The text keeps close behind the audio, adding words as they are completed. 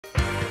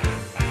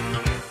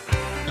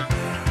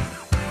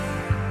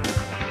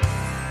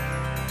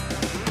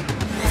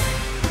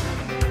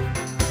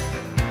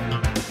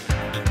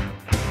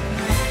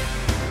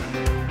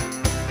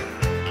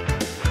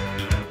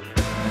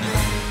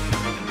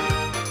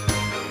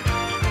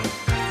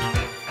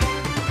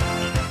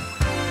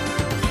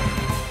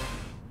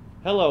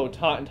Hello,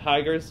 Taunton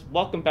Tigers.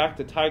 Welcome back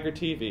to Tiger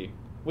TV.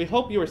 We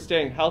hope you are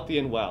staying healthy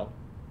and well.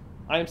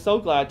 I am so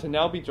glad to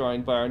now be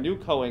joined by our new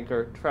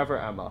co-anchor, Trevor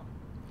Emma.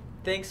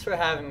 Thanks for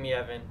having me,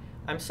 Evan.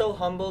 I'm so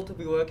humbled to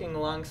be working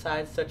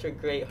alongside such a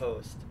great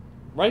host.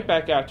 Right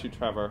back at you,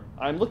 Trevor.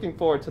 I'm looking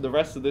forward to the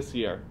rest of this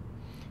year.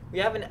 We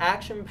have an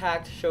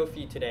action-packed show for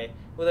you today,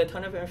 with a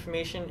ton of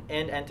information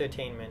and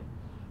entertainment.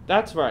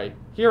 That's right.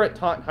 Here at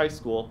Taunton High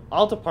School,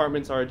 all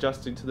departments are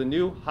adjusting to the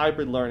new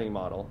hybrid learning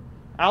model.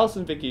 Alice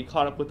and Vicky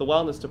caught up with the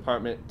Wellness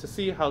Department to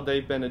see how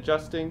they've been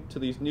adjusting to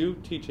these new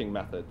teaching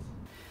methods.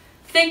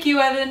 Thank you,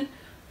 Evan.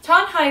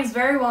 Taunton High is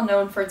very well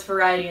known for its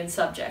variety in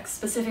subjects,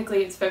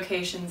 specifically its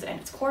vocations and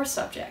its core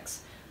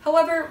subjects.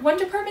 However, one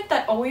department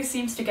that always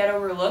seems to get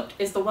overlooked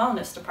is the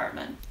Wellness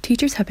Department.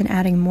 Teachers have been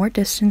adding more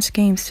distance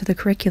games to the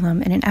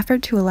curriculum in an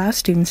effort to allow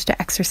students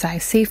to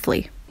exercise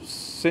safely.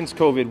 Since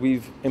COVID,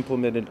 we've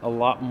implemented a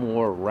lot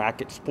more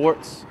racket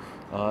sports.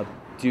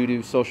 Due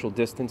to social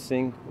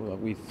distancing,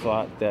 we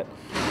thought that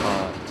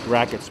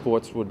racket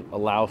sports would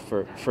allow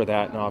for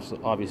that, and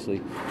obviously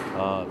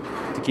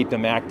to keep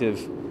them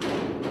active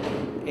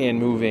and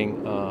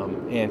moving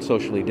and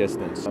socially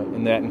distanced.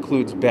 And that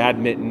includes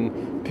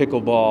badminton,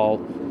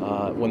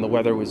 pickleball. When the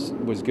weather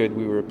was good,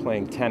 we were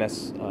playing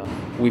tennis.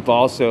 We've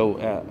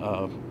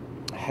also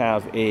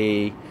have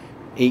a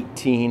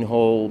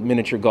 18-hole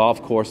miniature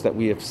golf course that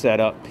we have set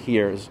up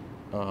here,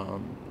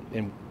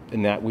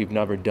 in that we've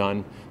never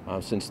done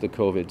since the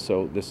COVID.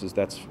 So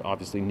that's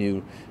obviously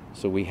new.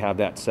 So we have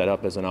that set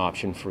up as an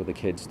option for the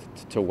kids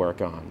to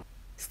work on.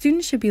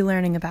 Students should be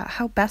learning about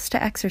how best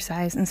to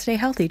exercise and stay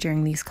healthy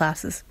during these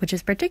classes, which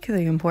is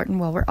particularly important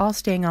while we're all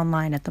staying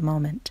online at the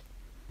moment.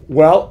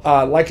 Well,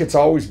 like it's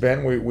always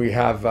been, we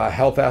have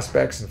health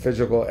aspects and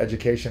physical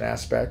education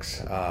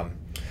aspects.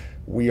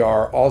 We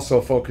are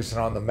also focusing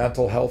on the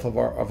mental health of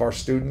our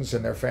students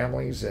and their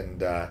families,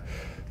 and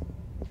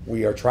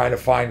we are trying to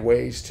find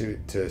ways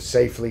to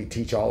safely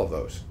teach all of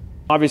those.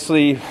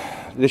 Obviously,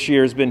 this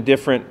year has been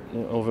different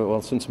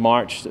since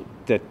March,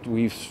 that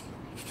we've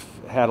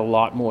had a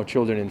lot more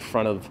children in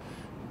front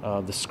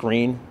of the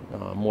screen,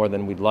 more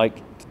than we'd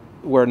like.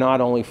 We're not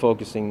only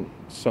focusing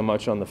so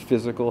much on the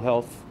physical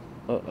health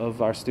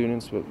of our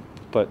students,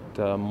 but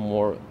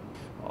more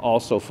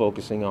also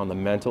focusing on the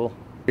mental.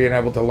 Being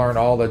able to learn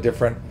all the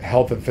different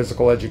health and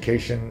physical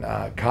education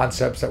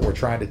concepts that we're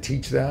trying to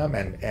teach them,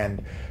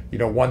 and you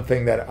know, one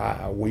thing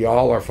that we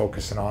all are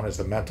focusing on is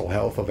the mental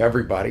health of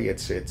everybody.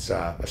 It's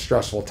a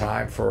stressful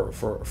time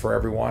for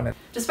everyone.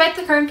 Despite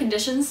the current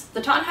conditions,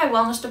 the Taunton High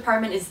Wellness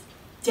Department is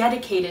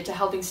dedicated to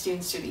helping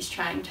students through these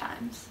trying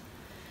times.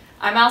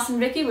 I'm Allison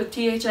Vicky with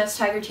THS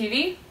Tiger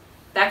TV.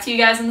 Back to you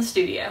guys in the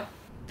studio.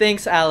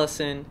 Thanks,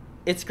 Allison.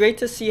 It's great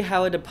to see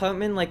how a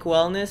department like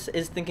Wellness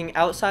is thinking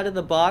outside of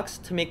the box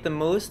to make the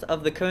most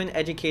of the current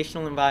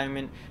educational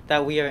environment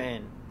that we are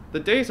in. The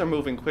days are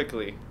moving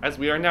quickly, as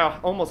we are now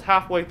almost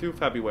halfway through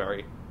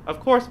February. Of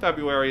course,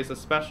 February is a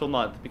special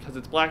month because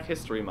it's Black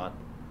History Month.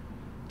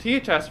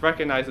 THS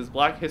recognizes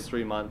Black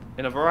History Month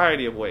in a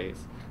variety of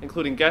ways,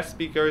 including guest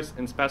speakers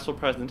and special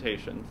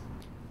presentations.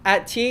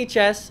 At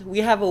THS, we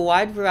have a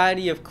wide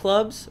variety of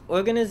clubs,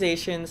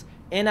 organizations,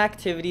 and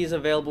activities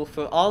available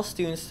for all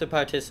students to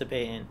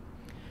participate in.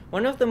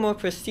 One of the more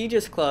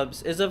prestigious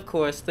clubs is, of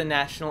course, the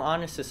National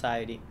Honor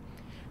Society.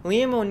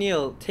 Liam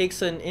O'Neill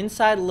takes an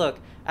inside look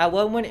at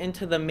what went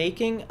into the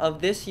making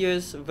of this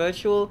year's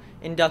virtual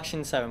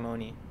induction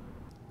ceremony.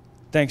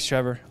 Thanks,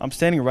 Trevor. I'm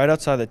standing right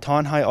outside the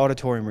Taunton High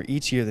Auditorium where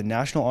each year the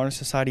National Honor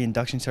Society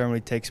induction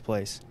ceremony takes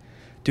place.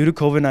 Due to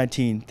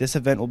COVID-19, this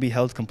event will be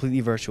held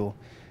completely virtual.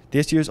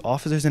 This year's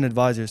officers and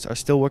advisors are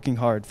still working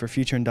hard for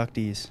future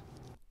inductees.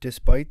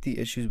 Despite the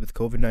issues with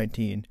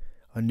COVID-19,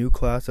 a new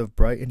class of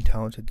bright and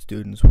talented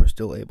students were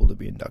still able to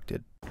be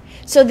inducted.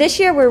 So this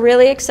year we're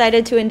really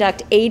excited to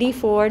induct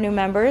 84 new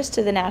members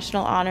to the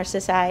National Honor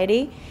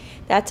Society.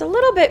 That's a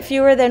little bit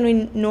fewer than we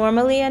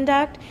normally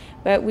induct,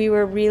 but we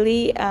were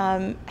really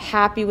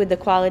happy with the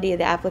quality of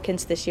the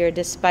applicants this year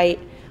despite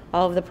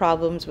all of the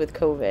problems with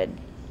COVID.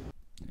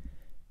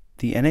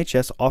 The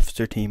NHS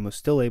officer team was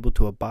still able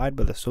to abide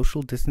by the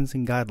social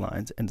distancing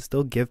guidelines and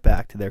still give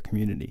back to their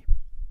community.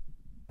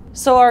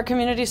 So our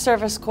community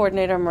service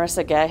coordinator,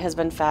 Marissa Gay, has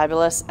been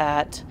fabulous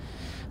at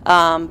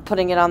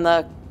putting it on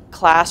the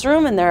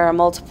classroom, and there are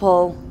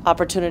multiple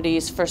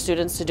opportunities for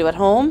students to do at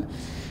home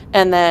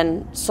and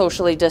then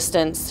socially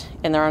distanced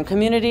in their own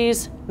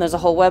communities. There's a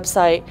whole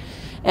website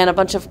and a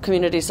bunch of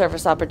community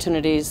service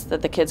opportunities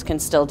that the kids can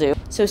still do.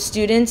 So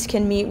students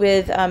can meet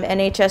with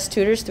NHS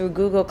tutors through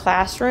Google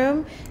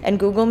Classroom and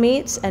Google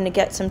Meets and to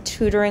get some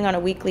tutoring on a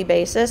weekly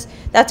basis.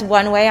 That's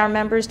one way our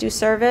members do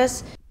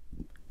service.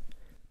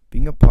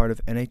 Being a part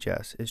of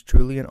NHS is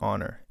truly an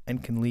honor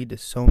and can lead to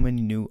so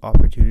many new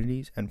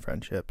opportunities and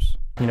friendships.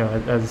 You know,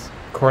 as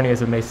corny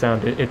as it may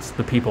sound, it's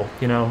the people,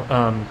 you know.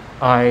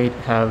 I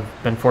have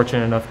been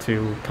fortunate enough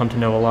to come to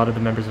know a lot of the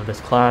members of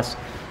this class,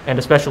 and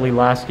especially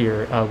last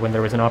year when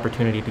there was an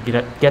opportunity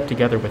to get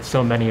together with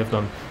so many of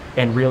them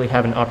and really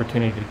have an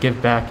opportunity to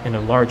give back in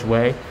a large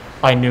way.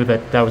 I knew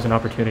that that was an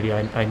opportunity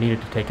I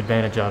needed to take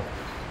advantage of.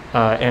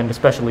 And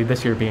especially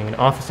this year being an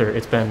officer,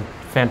 it's been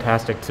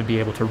fantastic to be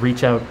able to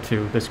reach out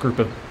to this group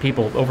of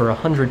people, over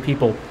 100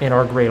 people in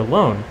our grade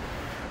alone,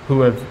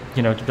 who have,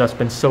 just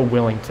been so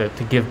willing to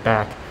give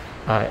back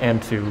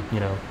and to,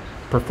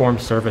 perform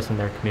service in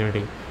their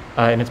community.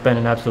 And it's been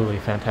an absolutely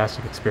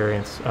fantastic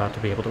experience to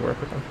be able to work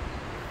with them.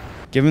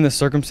 Given the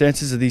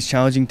circumstances of these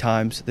challenging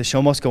times, the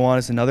show must go on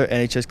as another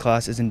NHS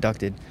class is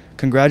inducted.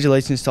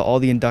 Congratulations to all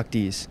the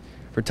inductees.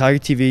 For Tiger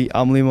TV,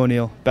 I'm Liam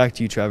O'Neill. Back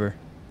to you, Trevor.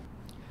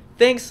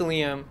 Thanks,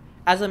 Liam.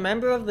 As a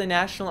member of the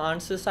National Honor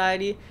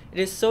Society, it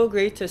is so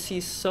great to see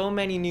so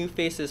many new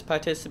faces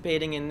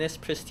participating in this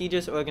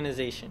prestigious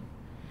organization.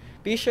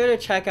 Be sure to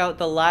check out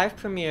the live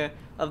premiere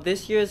of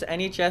this year's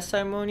NHS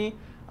ceremony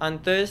on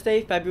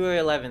Thursday, February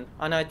 11th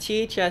on our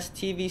THS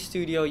TV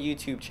Studio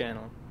YouTube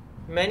channel.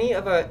 Many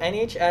of our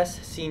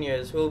NHS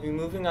seniors will be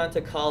moving on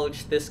to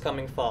college this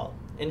coming fall.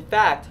 In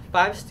fact,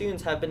 5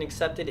 students have been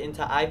accepted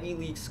into Ivy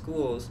League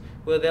schools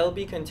where they'll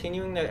be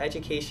continuing their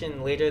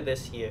education later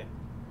this year.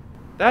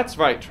 That's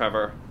right,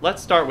 Trevor.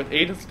 Let's start with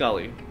Aidan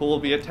Scully, who will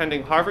be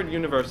attending Harvard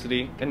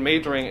University and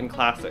majoring in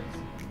classics.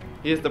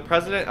 He is the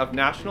president of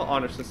National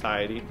Honor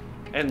Society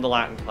and the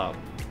Latin Club,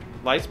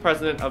 vice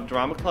president of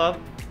Drama Club,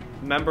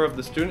 member of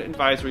the Student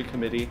Advisory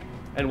Committee,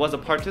 and was a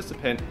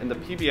participant in the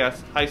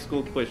PBS High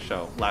School Quiz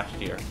Show last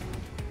year.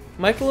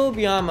 Michael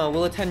Obiama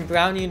will attend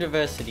Brown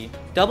University,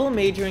 double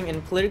majoring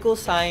in political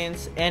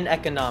science and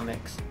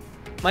economics.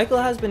 Michael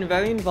has been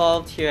very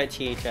involved here at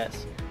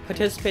THS,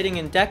 participating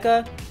in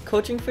DECA,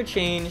 Coaching for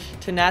Change,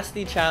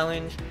 Tenacity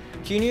Challenge,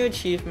 Junior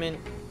Achievement,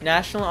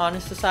 National Honor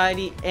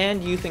Society,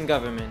 and Youth in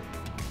Government.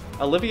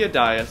 Olivia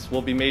Dias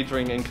will be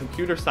majoring in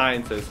computer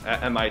sciences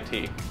at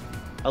MIT.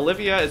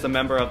 Olivia is a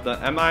member of the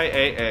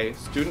MIAA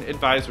Student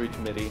Advisory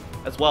Committee,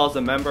 as well as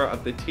a member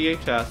of the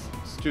THS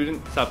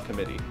Student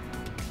Subcommittee.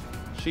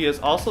 She is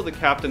also the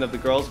captain of the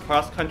girls'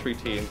 cross-country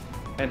team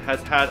and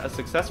has had a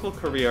successful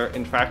career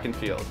in track and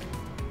field.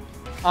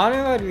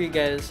 Ana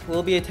Rodriguez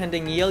will be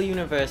attending Yale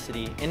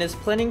University and is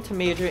planning to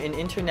major in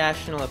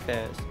international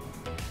affairs.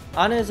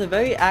 Ana is a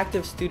very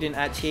active student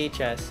at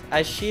THS,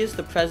 as she is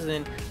the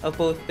president of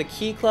both the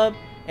Key Club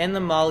and the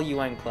Mall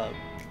UN Club.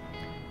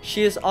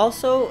 She is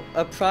also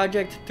a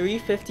Project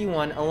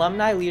 351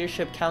 Alumni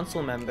Leadership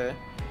Council member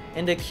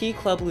and a Key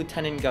Club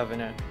Lieutenant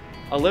Governor.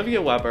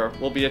 Olivia Weber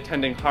will be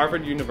attending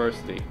Harvard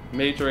University,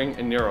 majoring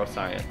in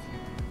neuroscience.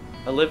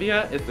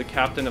 Olivia is the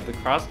captain of the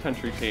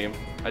cross-country team,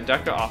 a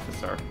DECA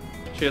officer.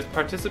 She has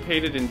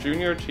participated in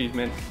Junior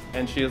Achievement,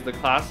 and she is the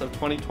Class of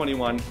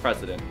 2021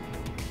 President.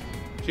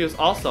 She is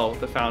also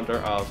the founder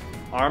of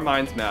Our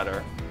Minds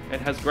Matter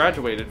and has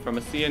graduated from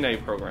a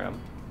CNA program.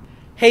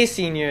 Hey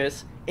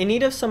seniors, in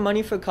need of some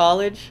money for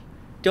college?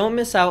 Don't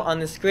miss out on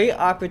this great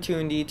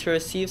opportunity to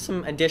receive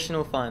some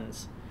additional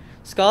funds.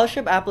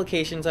 Scholarship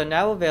applications are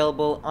now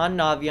available on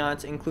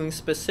Naviance, including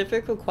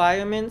specific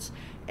requirements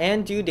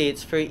and due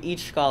dates for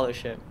each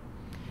scholarship.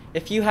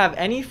 If you have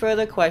any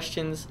further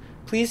questions,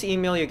 please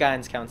email your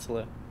guidance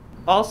counselor.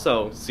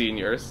 Also,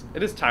 seniors,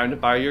 it is time to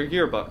buy your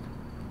yearbook.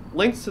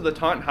 Links to the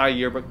Taunton High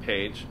yearbook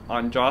page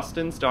on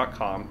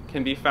jostens.com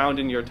can be found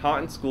in your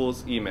Taunton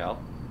School's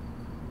email.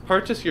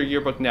 Purchase your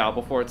yearbook now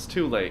before it's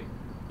too late.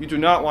 You do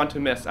not want to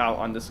miss out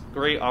on this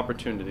great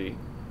opportunity.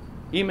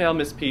 Email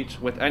Miss Peach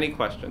with any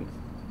questions.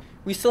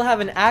 We still have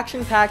an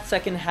action-packed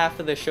second half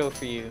of the show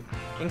for you,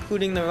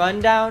 including the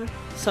rundown,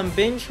 some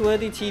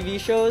binge-worthy TV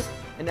shows,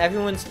 and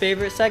everyone's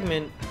favorite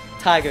segment,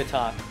 Tiger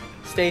Talk.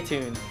 Stay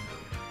tuned.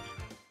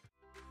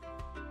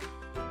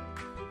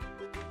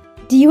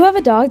 Do you have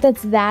a dog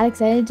that's that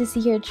excited to see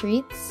your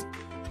treats?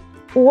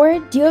 Or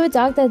do you have a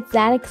dog that's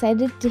that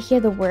excited to hear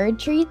the word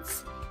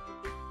treats?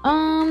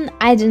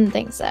 I didn't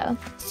think so.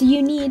 So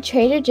you need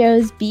Trader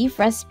Joe's Beef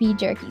Recipe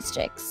Jerky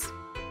Sticks.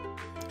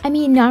 I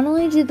mean, not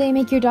only do they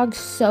make your dog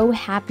so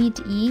happy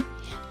to eat,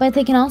 but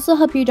they can also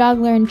help your dog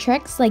learn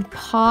tricks like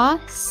paw,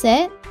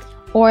 sit,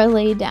 or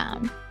lay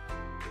down.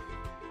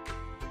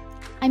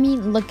 I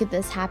mean, look at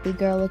this happy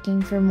girl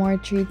looking for more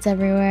treats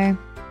everywhere.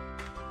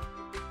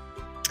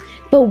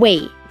 But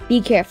wait,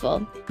 be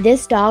careful.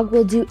 This dog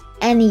will do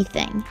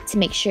anything to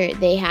make sure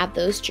they have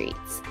those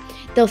treats.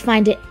 They'll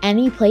find it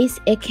any place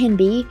it can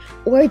be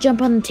or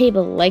jump on the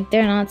table like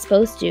they're not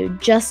supposed to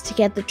just to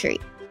get the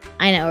treat.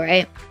 I know,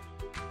 right?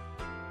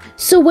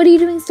 So what are you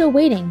doing still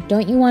waiting?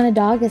 Don't you want a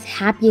dog as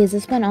happy as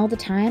this one all the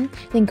time?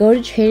 Then go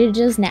to Trader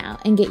Joe's now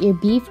and get your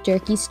beef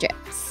jerky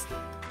strips.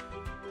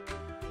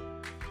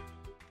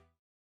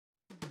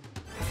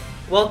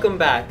 Welcome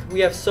back. We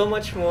have so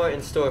much more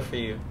in store for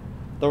you.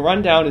 The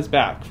Rundown is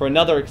back for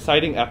another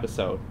exciting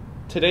episode.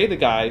 Today the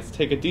guys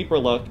take a deeper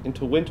look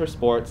into winter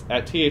sports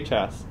at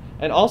THS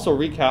and also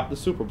recap the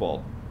Super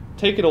Bowl.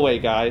 Take it away,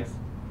 guys.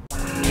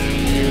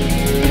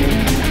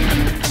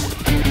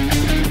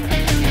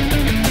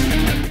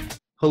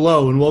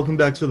 Hello and welcome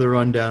back to The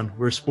Rundown,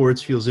 where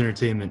sports fuels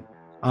entertainment.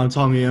 I'm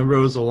Tommy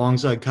Ambrose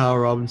alongside Kyle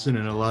Robinson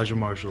and Elijah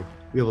Marshall.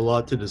 We have a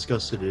lot to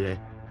discuss today.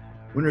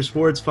 Winter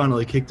sports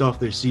finally kicked off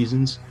their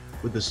seasons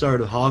with the start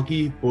of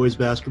hockey, boys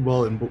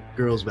basketball, and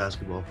girls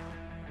basketball.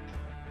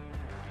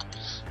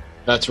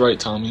 That's right,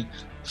 Tommy.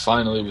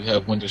 Finally, we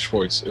have winter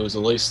sports. It was a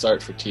late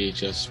start for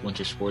THS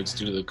winter sports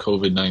due to the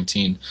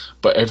COVID-19,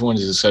 but everyone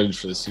is excited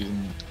for the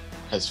season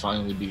has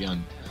finally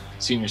begun.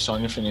 Senior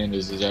Sonia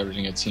Fernandez is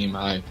averaging a team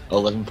high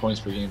 11 points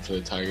per game for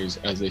the Tigers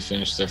as they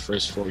finish their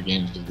first 4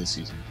 games of the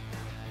season.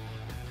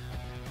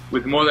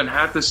 With more than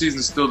half the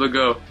season still to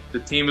go, the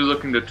team is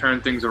looking to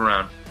turn things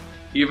around.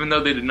 Even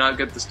though they did not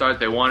get the start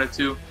they wanted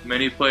to,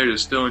 many players are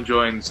still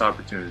enjoying this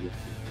opportunity.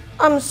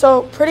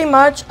 So pretty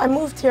much I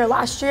moved here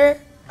last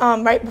year,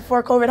 right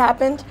before COVID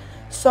happened.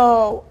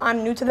 So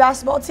I'm new to the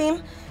basketball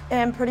team,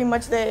 and pretty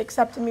much they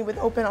accepted me with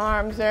open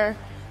arms. They're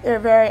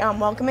very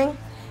welcoming.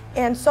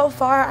 And so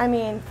far, I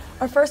mean,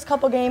 our first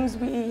couple games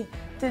we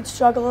did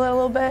struggle a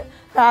little bit,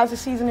 but as the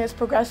season is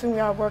progressing, we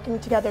are working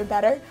together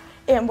better,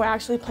 and we're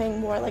actually playing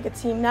more like a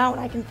team now,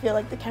 and I can feel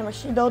like the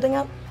chemistry building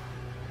up.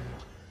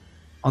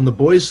 On the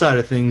boys' side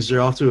of things, they're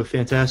off to a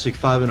fantastic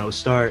 5-0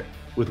 start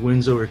with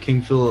wins over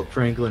King Philip,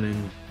 Franklin,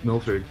 and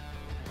Milford.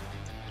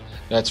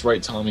 That's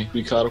right, Tommy.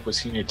 We caught up with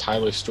senior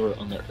Tyler Stewart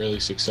on their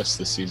early success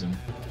this season.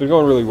 It's been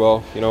going really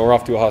well. We're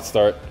off to a hot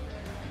start.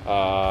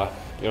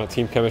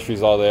 Team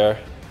chemistry's all there.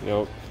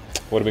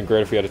 Would have been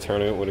great if we had a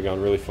tournament. Would have gone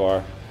really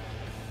far.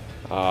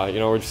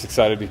 We're just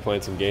excited to be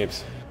playing some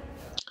games.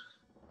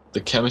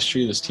 The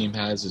chemistry this team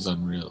has is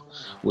unreal,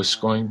 with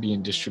scoring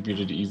being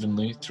distributed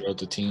evenly throughout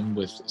the team,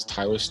 with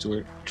Tyler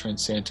Stewart, Trent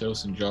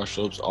Santos, and Josh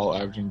Lopes all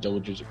averaging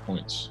double-digit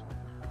points.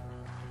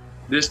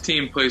 This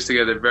team plays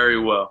together very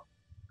well,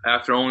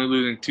 after only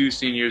losing 2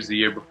 seniors the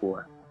year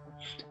before.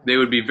 They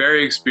would be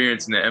very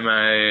experienced in the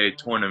MIAA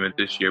tournament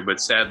this year,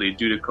 but sadly,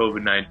 due to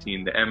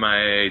COVID-19, the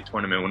MIAA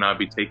tournament will not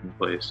be taking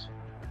place.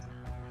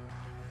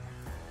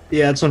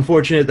 Yeah, it's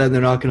unfortunate that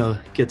they're not going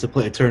to get to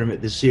play a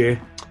tournament this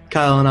year.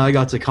 Kyle and I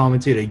got to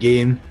commentate a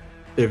game.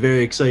 They're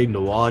very exciting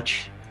to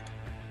watch.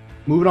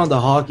 Moving on to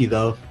hockey,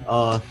 though,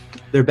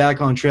 they're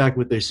back on track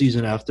with their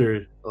season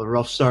after a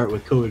rough start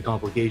with COVID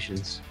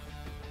complications.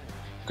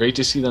 Great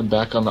to see them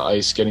back on the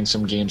ice, getting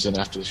some games in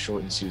after the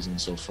shortened season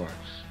so far.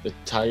 The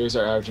Tigers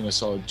are averaging a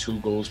solid 2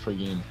 goals per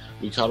game.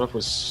 We caught up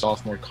with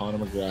sophomore Connor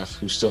McGrath,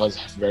 who still has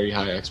very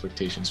high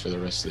expectations for the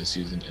rest of the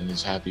season and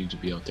is happy to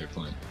be out there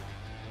playing.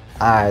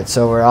 Alright,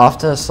 so we're off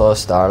to a slow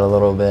start a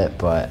little bit,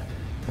 but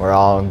we're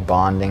all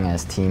bonding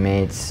as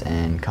teammates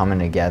and coming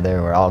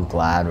together. We're all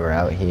glad we're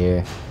out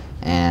here,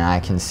 and I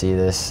can see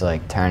this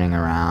turning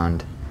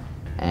around,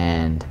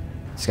 and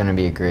it's going to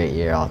be a great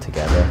year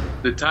altogether.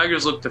 The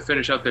Tigers look to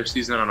finish out their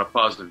season on a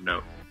positive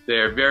note. They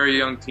are a very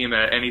young team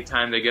that at any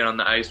time they get on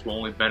the ice will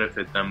only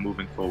benefit them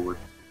moving forward.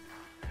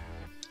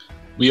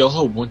 We all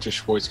hope winter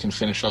sports can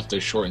finish off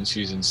their shortened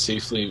season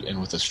safely and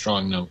with a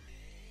strong note.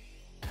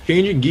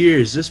 Changing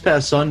gears, this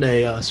past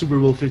Sunday, Super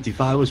Bowl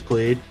 55 was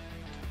played,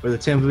 where the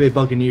Tampa Bay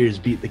Buccaneers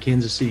beat the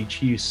Kansas City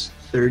Chiefs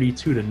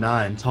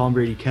 32-9, Tom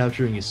Brady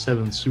capturing his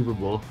 7th Super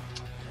Bowl.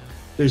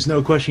 There's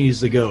no question he's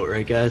the GOAT,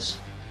 right guys?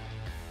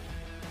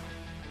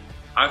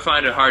 I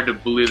find it hard to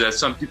believe that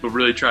some people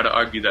really try to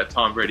argue that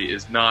Tom Brady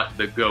is not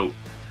the GOAT.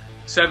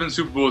 7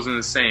 Super Bowls in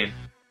the same,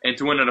 and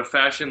to win in a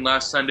fashion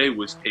last Sunday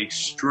was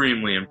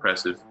extremely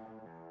impressive.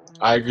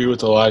 I agree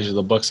with Elijah.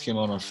 The Bucs came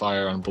out on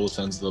fire on both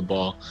ends of the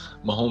ball.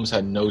 Mahomes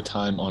had no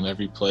time on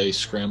every play,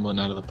 scrambling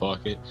out of the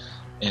pocket,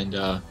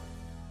 and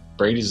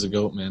Brady's the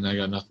GOAT, man. I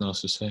got nothing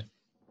else to say.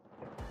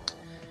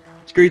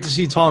 It's great to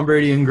see Tom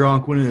Brady and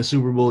Gronk winning a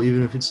Super Bowl,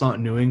 even if it's not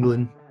in New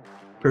England.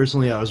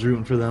 Personally, I was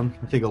rooting for them.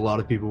 I think a lot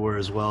of people were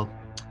as well.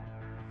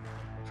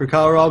 For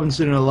Kyle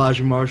Robinson and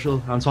Elijah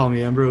Marshall, I'm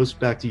Tommy Ambrose.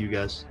 Back to you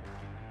guys.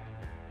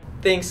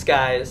 Thanks,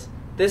 guys.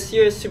 This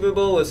year's Super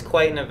Bowl was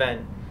quite an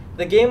event.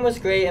 The game was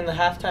great and the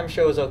halftime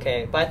show was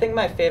okay, but I think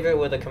my favorite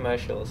were the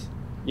commercials.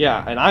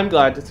 Yeah, and I'm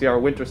glad to see our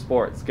winter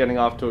sports getting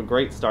off to a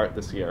great start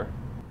this year.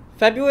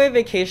 February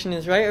vacation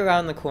is right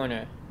around the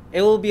corner.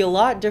 It will be a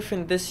lot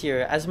different this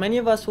year, as many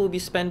of us will be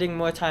spending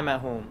more time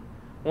at home.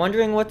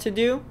 Wondering what to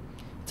do?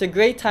 It's a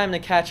great time to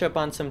catch up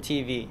on some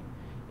TV.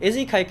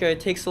 Izzy Kiker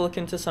takes a look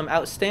into some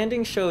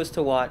outstanding shows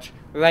to watch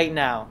right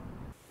now.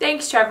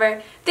 Thanks,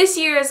 Trevor. This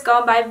year has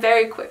gone by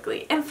very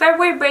quickly, and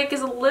February break is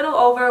a little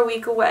over a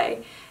week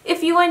away.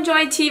 If you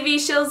enjoy TV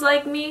shows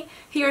like me,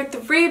 here are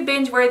 3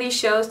 binge-worthy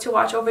shows to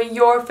watch over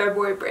your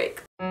February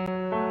break.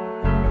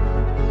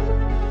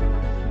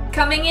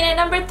 Coming in at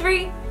number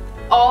 3,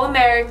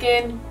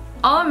 All-American.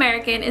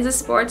 All-American is a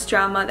sports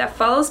drama that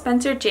follows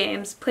Spencer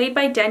James, played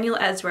by Daniel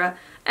Ezra,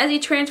 as he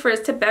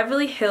transfers to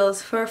Beverly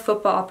Hills for a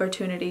football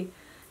opportunity.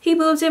 He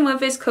moves in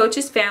with his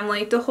coach's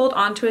family to hold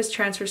on to his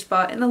transfer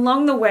spot, and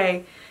along the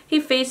way,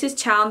 he faces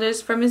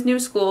challenges from his new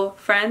school,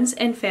 friends,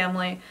 and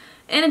family.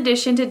 In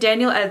addition to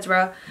Daniel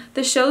Ezra,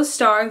 the show's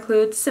star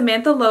includes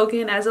Samantha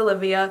Logan as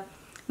Olivia,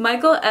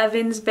 Michael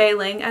Evans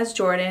Bailing as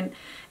Jordan,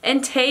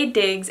 and Tay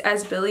Diggs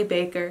as Billy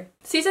Baker.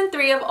 Season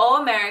 3 of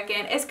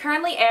All-American is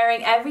currently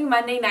airing every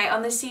Monday night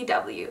on the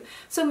CW,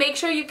 so make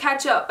sure you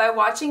catch up by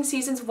watching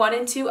seasons 1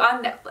 and 2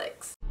 on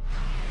Netflix.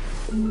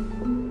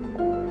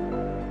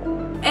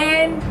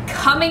 And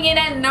coming in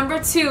at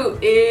number 2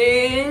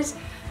 is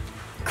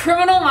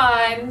Criminal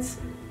Minds.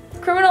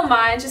 Criminal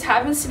Minds just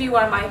happens to be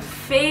one of my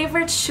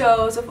favorite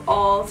shows of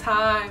all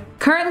time.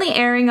 Currently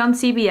airing on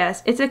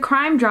CBS, it's a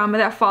crime drama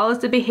that follows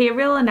the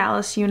behavioral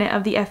analysis unit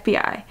of the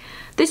FBI.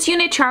 This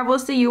unit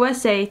travels to the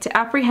USA to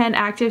apprehend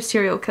active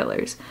serial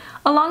killers.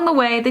 Along the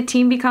way, the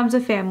team becomes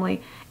a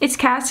family. Its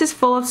cast is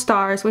full of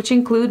stars, which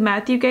include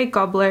Matthew Gay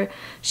Gubler,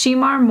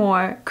 Shemar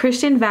Moore,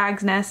 Christian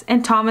Vagsness,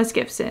 and Thomas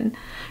Gibson.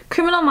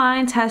 Criminal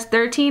Minds has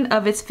 13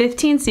 of its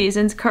 15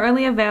 seasons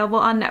currently available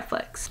on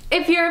Netflix.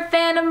 If you're a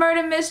fan of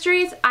murder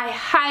mysteries, I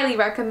highly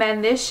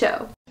recommend this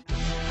show.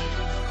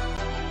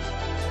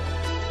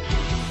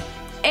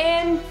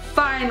 And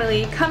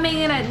finally, coming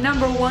in at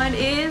number 1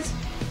 is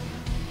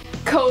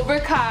Cobra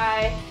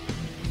Kai.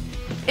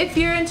 If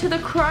you're into the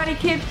Karate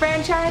Kid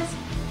franchise,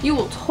 you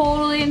will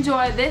totally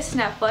enjoy this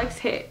Netflix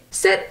hit.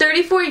 Set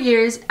 34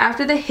 years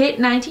after the hit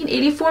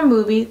 1984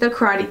 movie, The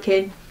Karate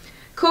Kid,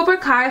 Cobra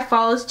Kai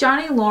follows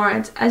Johnny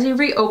Lawrence as he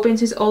reopens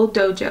his old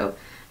dojo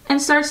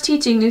and starts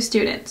teaching new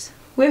students,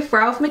 with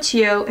Ralph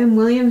Macchio and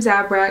William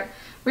Zabrak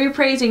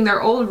reprising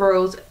their old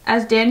roles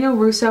as Daniel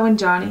Russo and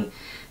Johnny.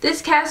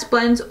 This cast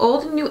blends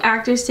old and new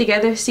actors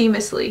together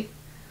seamlessly.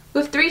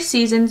 With 3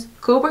 seasons,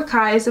 Cobra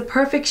Kai is the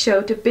perfect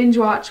show to binge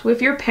watch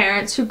with your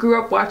parents who grew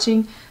up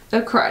watching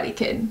The Karate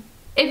Kid.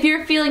 If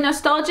you're feeling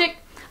nostalgic,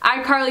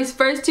 iCarly's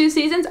first 2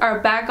 seasons are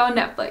back on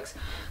Netflix.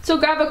 So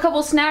grab a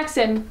couple snacks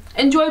and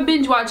enjoy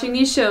binge watching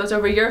these shows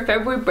over your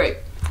February break.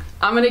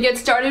 I'm gonna get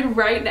started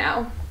right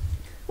now.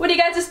 What are you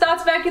guys'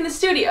 thoughts back in the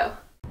studio?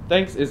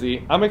 Thanks,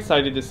 Izzy. I'm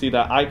excited to see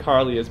that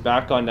iCarly is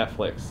back on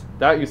Netflix.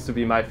 That used to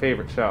be my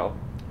favorite show.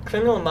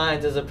 Criminal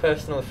Minds is a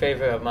personal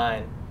favorite of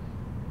mine.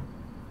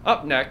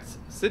 Up next,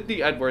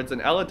 Sydney Edwards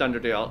and Ella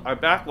Dunderdale are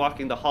back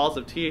walking the halls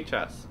of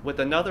THS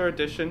with another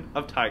edition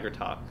of Tiger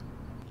Talk.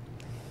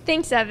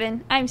 Thanks,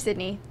 Evan. I'm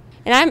Sydney.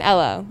 And I'm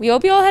Ella. We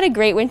hope you all had a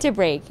great winter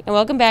break, and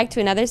welcome back to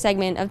another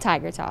segment of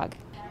Tiger Talk.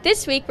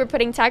 This week, we're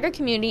putting Tiger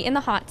community in the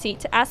hot seat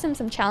to ask them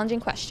some challenging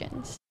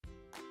questions.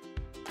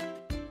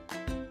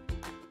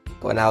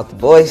 Going out with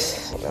the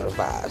boys, you know the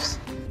vibes.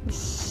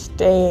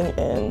 Staying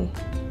in.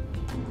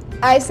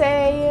 I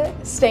say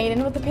staying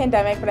in with the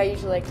pandemic, but I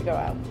usually like to go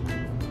out.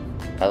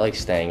 I like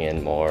staying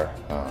in more.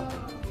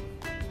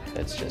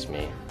 It's just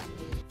me.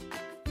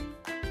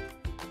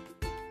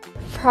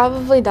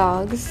 Probably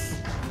dogs.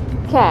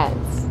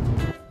 Cats.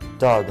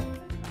 Dog.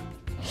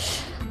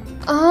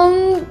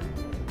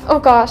 Oh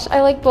gosh,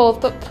 I like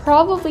both, but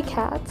probably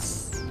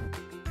cats.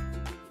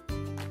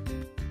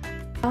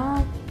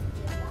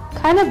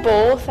 Kind of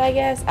both, I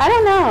guess. I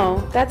don't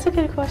know. That's a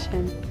good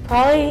question.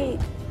 Probably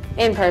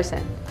in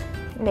person.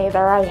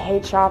 Neither. I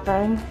hate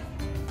shopping.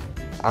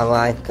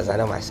 Online, because I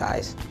know my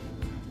size.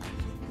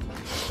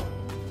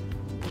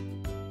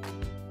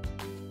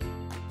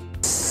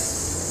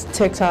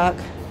 TikTok.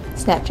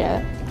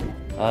 Snapchat.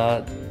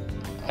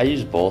 I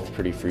use both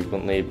pretty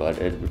frequently, but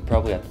it would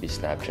probably have to be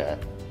Snapchat.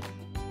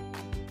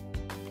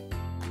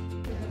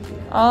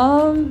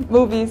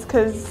 Movies,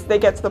 because they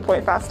get to the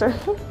point faster.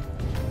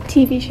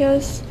 TV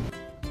shows.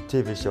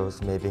 TV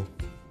shows, maybe.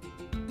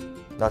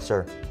 Not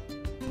sure.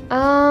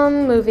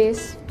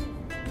 Movies.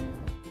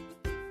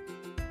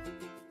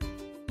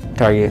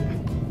 Target.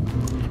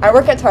 I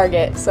work at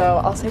Target, so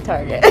I'll say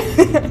Target.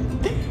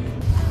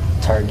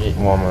 Target.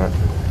 Walmart.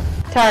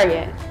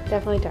 Target.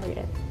 Definitely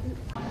Target.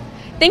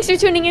 Thanks for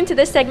tuning in to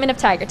this segment of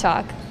Tiger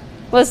Talk.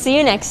 We'll see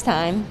you next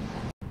time.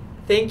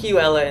 Thank you,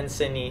 Ella and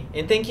Sydney,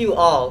 and thank you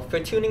all for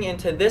tuning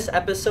into this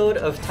episode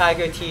of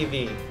Tiger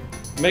TV.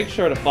 Make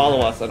sure to follow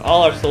us on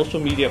all our social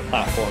media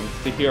platforms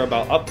to hear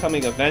about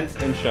upcoming events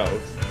and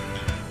shows.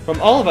 From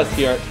all of us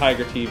here at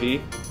Tiger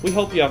TV, we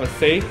hope you have a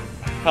safe,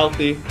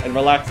 healthy, and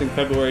relaxing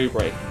February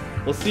break.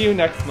 We'll see you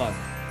next month.